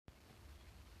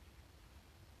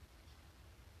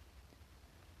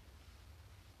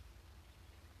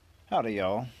Howdy,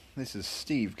 y'all. This is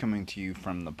Steve coming to you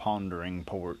from the Pondering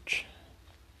Porch.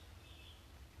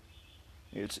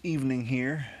 It's evening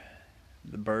here.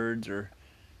 The birds are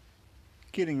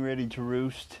getting ready to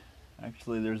roost.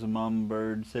 Actually, there's a mom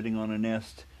bird sitting on a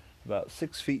nest about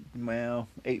 8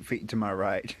 feet to my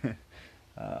right.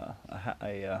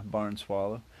 a barn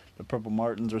swallow. The purple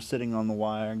martins are sitting on the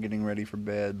wire getting ready for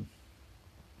bed.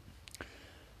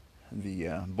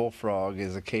 The bullfrog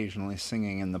is occasionally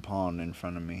singing in the pond in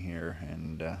front of me here,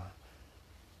 and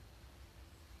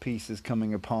peace is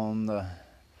coming upon the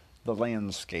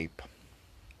landscape.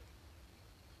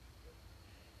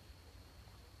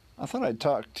 I thought I'd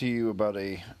talk to you about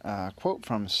a quote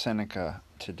from Seneca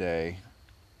today.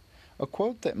 A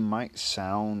quote that might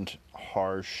sound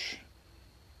harsh,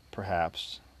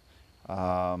 perhaps,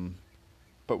 but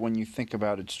when you think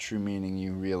about its true meaning,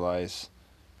 you realize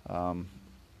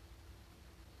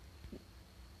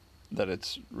that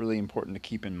it's really important to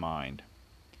keep in mind.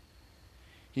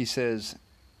 He says,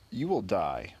 "You will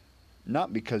die,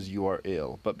 not because you are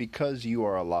ill, but because you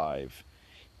are alive.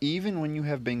 Even when you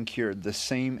have been cured, the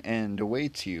same end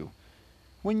awaits you.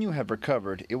 When you have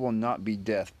recovered, it will not be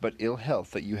death, but ill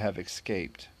health that you have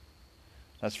escaped."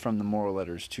 That's from the Moral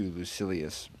Letters to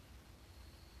Lucilius.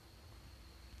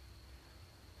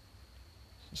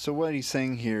 So what he's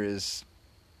saying here is,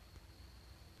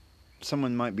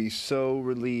 someone might be so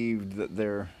relieved that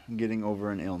they're getting over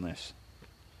an illness.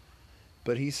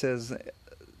 But he says,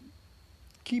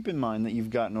 keep in mind that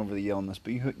you've gotten over the illness,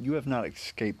 but you have not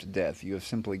escaped death. You have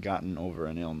simply gotten over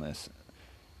an illness.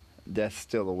 Death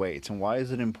still awaits. And why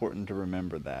is it important to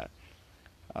remember that?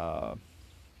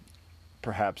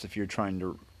 Perhaps if you're trying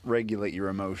to regulate your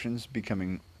emotions,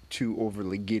 becoming too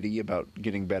overly giddy about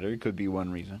getting better could be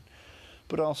one reason.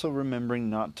 But also remembering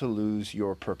not to lose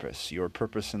your purpose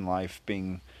in life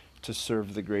being to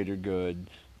serve the greater good,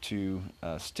 to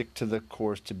stick to the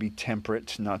course, to be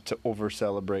temperate, not to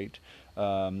over-celebrate,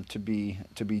 to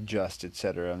be just,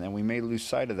 etc. And we may lose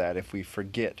sight of that if we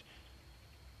forget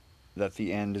that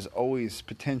the end is always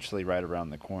potentially right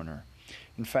around the corner.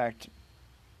 In fact,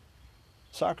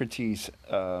 Socrates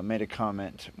made a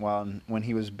comment when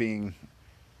he was being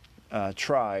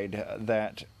tried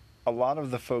that a lot of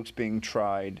the folks being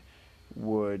tried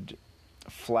would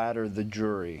flatter the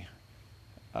jury,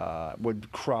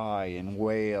 would cry and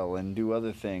wail and do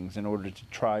other things in order to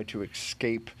try to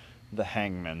escape the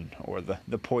hangman or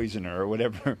the poisoner or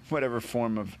whatever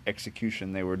form of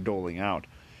execution they were doling out.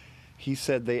 He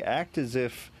said they act as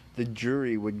if the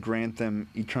jury would grant them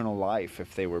eternal life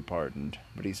if they were pardoned.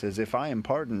 But he says, if I am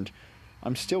pardoned,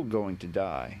 I'm still going to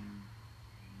die.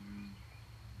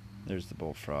 There's the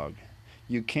bullfrog.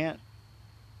 You can't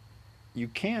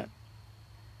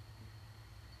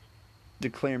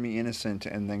declare me innocent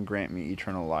and then grant me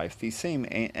eternal life. The same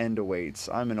end awaits.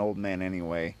 I'm an old man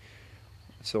anyway,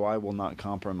 so I will not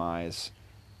compromise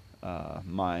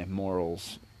my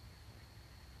morals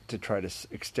to try to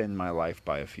extend my life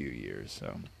by a few years.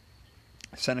 So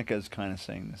Seneca is kind of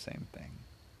saying the same thing.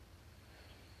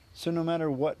 So no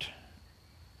matter what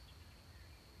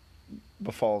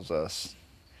befalls us,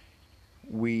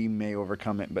 we may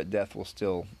overcome it, but death will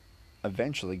still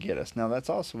eventually get us. Now, that's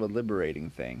also a liberating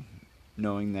thing,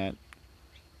 knowing that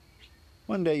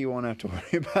one day you won't have to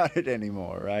worry about it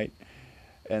anymore, right?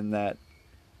 And that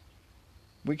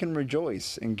we can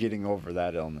rejoice in getting over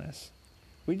that illness.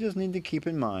 We just need to keep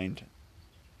in mind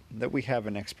that we have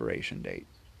an expiration date.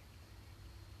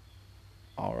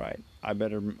 All right, I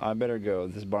better go.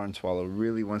 This barn swallow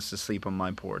really wants to sleep on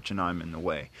my porch, and I'm in the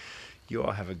way. You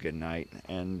all have a good night,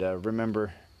 and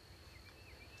remember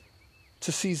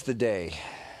to seize the day,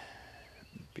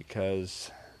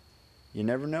 because you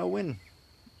never know when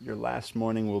your last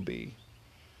morning will be.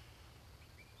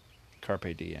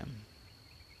 Carpe diem.